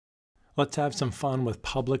Let's have some fun with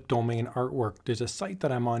public domain artwork. There's a site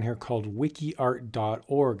that I'm on here called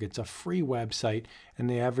wikiart.org. It's a free website and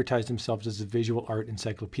they advertise themselves as a visual art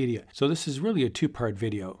encyclopedia. So this is really a two-part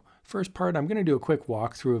video. First part, I'm going to do a quick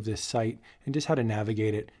walkthrough of this site and just how to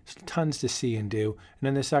navigate it. There's tons to see and do. And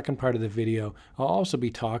then the second part of the video, I'll also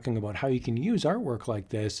be talking about how you can use artwork like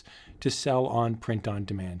this to sell on print on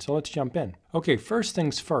demand. So let's jump in. Okay, first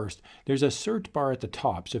things first, there's a search bar at the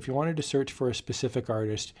top. So if you wanted to search for a specific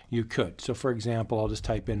artist, you could. So for example, I'll just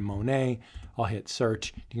type in Monet. I'll hit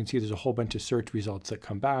search. You can see there's a whole bunch of search results that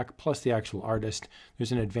come back, plus the actual artist.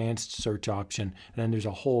 There's an advanced search option, and then there's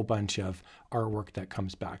a whole bunch of artwork that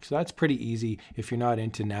comes back. So that's pretty easy if you're not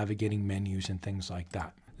into navigating menus and things like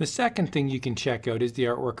that. The second thing you can check out is the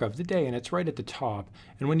artwork of the day, and it's right at the top.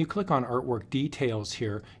 And when you click on artwork details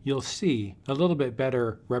here, you'll see a little bit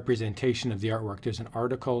better representation of the artwork. There's an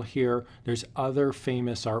article here, there's other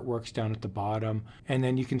famous artworks down at the bottom, and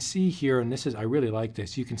then you can see here, and this is, I really like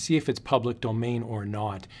this, you can see if it's public domain or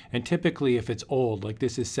not. And typically if it's old, like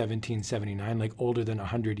this is 1779, like older than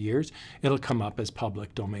 100 years, it'll come up as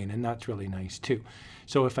public domain, and that's really nice too.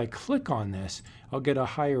 So if I click on this, I'll get a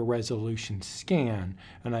higher resolution scan,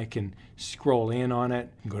 and I can scroll in on it.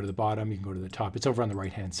 You can go to the bottom, you can go to the top. It's over on the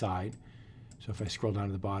right-hand side. So if I scroll down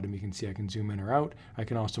to the bottom, you can see I can zoom in or out. I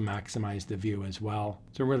can also maximize the view as well.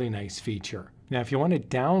 It's a really nice feature. Now, if you want to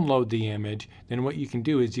download the image, then what you can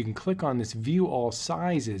do is you can click on this View All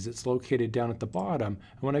Sizes. It's located down at the bottom.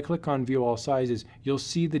 And when I click on View All Sizes, you'll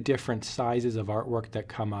see the different sizes of artwork that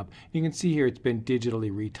come up. You can see here it's been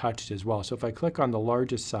digitally retouched as well. So if I click on the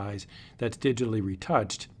largest size that's digitally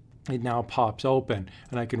retouched, it now pops open,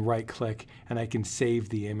 and I can right click and I can save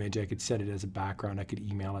the image. I could set it as a background. I could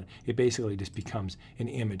email it. It basically just becomes an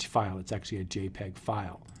image file. It's actually a JPEG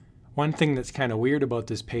file. One thing that's kind of weird about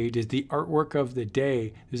this page is the artwork of the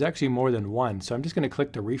day. There's actually more than one. So I'm just going to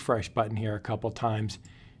click the refresh button here a couple times,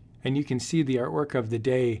 and you can see the artwork of the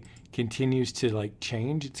day continues to like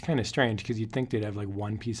change. It's kind of strange because you'd think they'd have like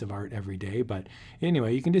one piece of art every day, but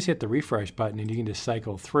anyway, you can just hit the refresh button and you can just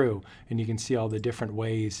cycle through and you can see all the different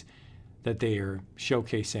ways that they are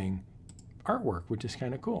showcasing artwork, which is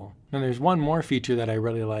kind of cool. And there's one more feature that I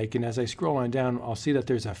really like, and as I scroll on down, I'll see that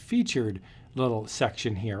there's a featured little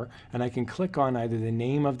section here, and I can click on either the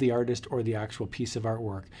name of the artist or the actual piece of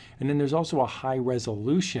artwork. And then there's also a high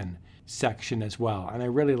resolution section as well, and I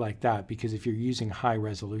really like that because if you're using high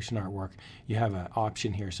resolution artwork, you have an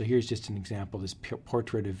option here. So here's just an example, this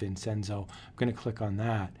portrait of Vincenzo. I'm going to click on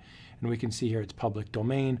that, and we can see here it's public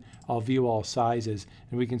domain. I'll view all sizes,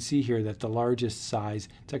 and we can see here that the largest size,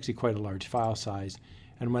 it's actually quite a large file size,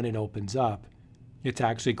 and when it opens up, it's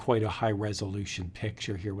actually quite a high resolution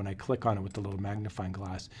picture here. When I click on it with the little magnifying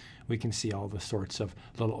glass, we can see all the sorts of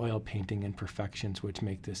little oil painting imperfections which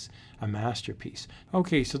make this a masterpiece.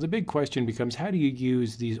 Okay, so the big question becomes, how do you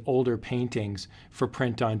use these older paintings for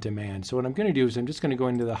print on demand? So what I'm going to do is I'm just going to go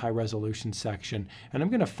into the high resolution section, and I'm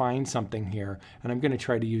going to find something here, and I'm going to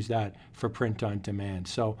try to use that for print on demand.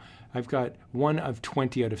 So I've got one of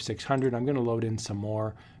 20 out of 600. I'm going to load in some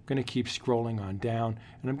more. I'm going to keep scrolling on down,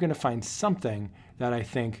 and I'm going to find something that I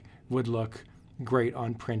think would look great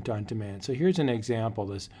on print on demand. So here's an example,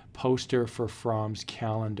 this poster for Fromm's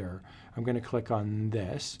calendar. I'm going to click on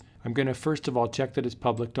this. I'm going to first of all check that it's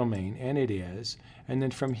public domain, and it is. And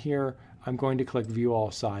then from here, I'm going to click View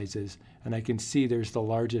All Sizes, and I can see there's the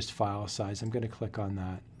largest file size. I'm going to click on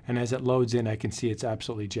that. And as it loads in, I can see it's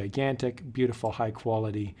absolutely gigantic, beautiful, high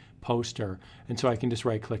quality poster. And so I can just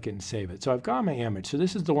right click it and save it. So I've got my image. So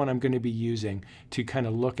this is the one I'm going to be using to kind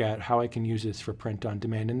of look at how I can use this for print on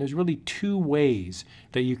demand. And there's really two ways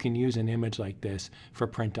that you can use an image like this for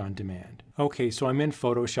print on demand. Okay, so I'm in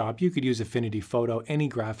Photoshop. You could use Affinity Photo, any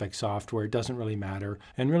graphic software, it doesn't really matter.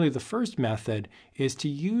 And really the first method is to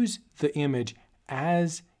use the image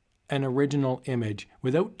as an original image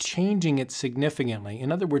without changing it significantly. In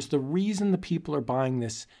other words, the reason the people are buying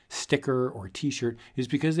this sticker or t-shirt is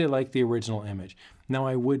because they like the original image. Now,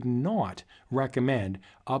 I would not recommend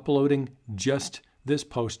uploading just this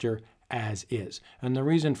poster as is. And the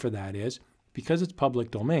reason for that is because it's public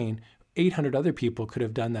domain, 800 other people could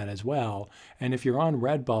have done that as well. And if you're on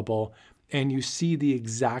Redbubble and you see the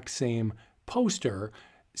exact same poster,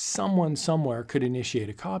 someone somewhere could initiate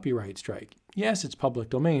a copyright strike. Yes, it's public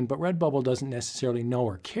domain, but Redbubble doesn't necessarily know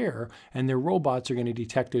or care, and their robots are going to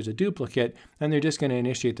detect there's a duplicate, and they're just going to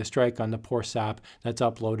initiate the strike on the poor sap that's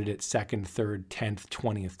uploaded it 2nd, 3rd, 10th,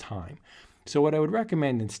 20th time. So what I would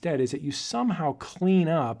recommend instead is that you somehow clean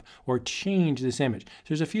up or change this image.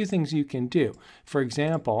 There's a few things you can do. For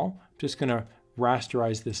example, I'm just going to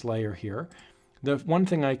rasterize this layer here. The one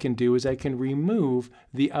thing I can do is I can remove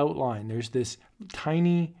the outline. There's this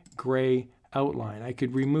tiny gray outline. I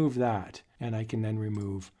could remove that, and I can then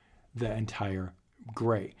remove the entire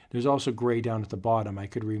gray. There's also gray down at the bottom. I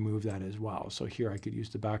could remove that as well. So here I could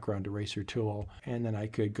use the background eraser tool, and then I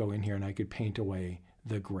could go in here and I could paint away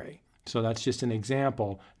the gray. So that's just an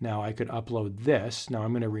example. Now I could upload this. Now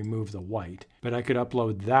I'm going to remove the white, but I could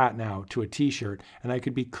upload that now to a t-shirt, and I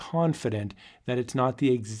could be confident that it's not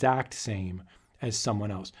the exact same as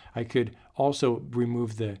someone else. I could also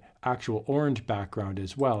remove the actual orange background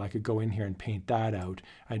as well. I could go in here and paint that out.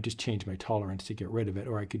 I'd just change my tolerance to get rid of it,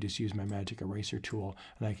 or I could just use my magic eraser tool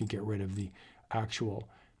and I could get rid of the actual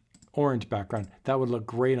orange background. That would look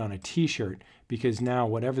great on a t-shirt, because now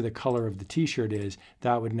whatever the color of the t-shirt is,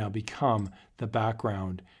 that would now become the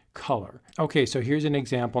background color. Okay, so here's an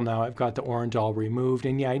example now. I've got the orange all removed,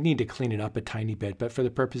 and yeah, I need to clean it up a tiny bit, but for the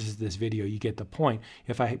purposes of this video, you get the point.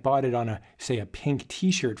 If I bought it on a, say, a pink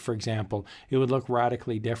t-shirt, for example, it would look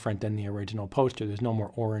radically different than the original poster. There's no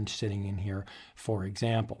more orange sitting in here, for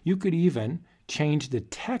example. You could even change the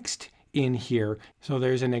text in here. So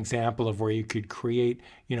there's an example of where you could create,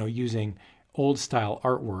 using old style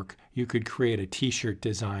artwork, you could create a t-shirt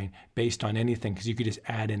design based on anything, because you could just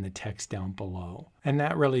add in the text down below. And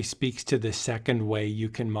that really speaks to the second way you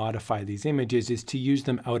can modify these images, is to use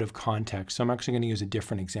them out of context. So I'm actually going to use a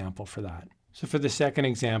different example for that. So for the second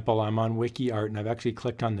example, I'm on Wikiart, and I've actually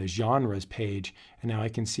clicked on the genres page, and now I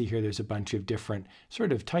can see here there's a bunch of different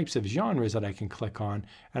sort of types of genres that I can click on,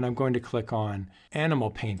 and I'm going to click on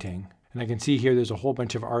animal painting. And I can see here there's a whole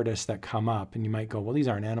bunch of artists that come up, and you might go, well, these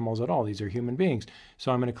aren't animals at all, these are human beings.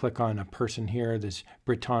 So I'm going to click on a person here, this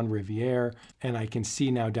Breton Riviere, and I can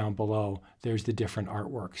see now down below there's the different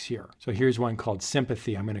artworks here. So here's one called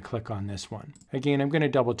Sympathy. I'm going to click on this one. Again, I'm going to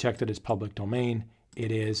double check that it's public domain.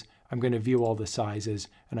 It is. I'm going to view all the sizes,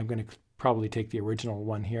 and I'm going to probably take the original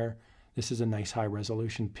one here. This is a nice high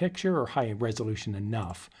resolution picture, or high resolution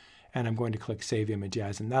enough. And I'm going to click Save Image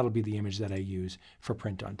As, and that'll be the image that I use for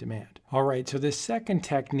print on demand. All right, so this second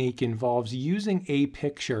technique involves using a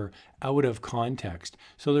picture out of context.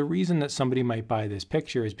 So the reason that somebody might buy this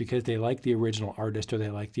picture is because they like the original artist, or they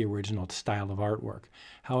like the original style of artwork.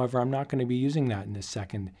 However, I'm not going to be using that in this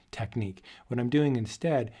second technique. What I'm doing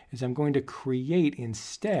instead is I'm going to create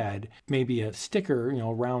instead maybe a sticker,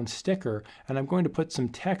 round sticker, and I'm going to put some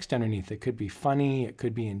text underneath. It could be funny, it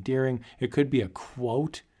could be endearing, it could be a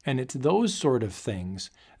quote. And it's those sort of things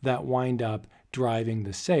that wind up driving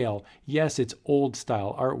the sale. Yes, it's old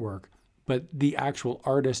style artwork, but the actual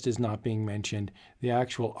artist is not being mentioned. The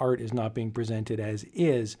actual art is not being presented as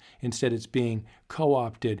is. Instead, it's being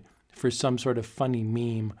co-opted for some sort of funny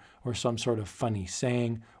meme or some sort of funny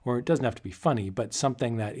saying, or it doesn't have to be funny, but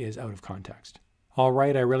something that is out of context. All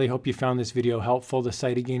right, I really hope you found this video helpful. The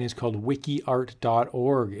site again is called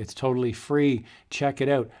wikiart.org. It's totally free. Check it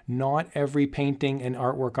out. Not every painting and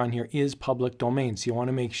artwork on here is public domain. So you want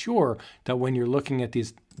to make sure that when you're looking at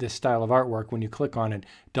this style of artwork, when you click on it,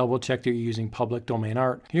 double check that you're using public domain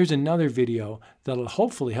art. Here's another video that'll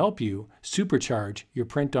hopefully help you supercharge your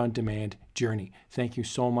print on demand journey. Thank you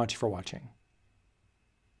so much for watching.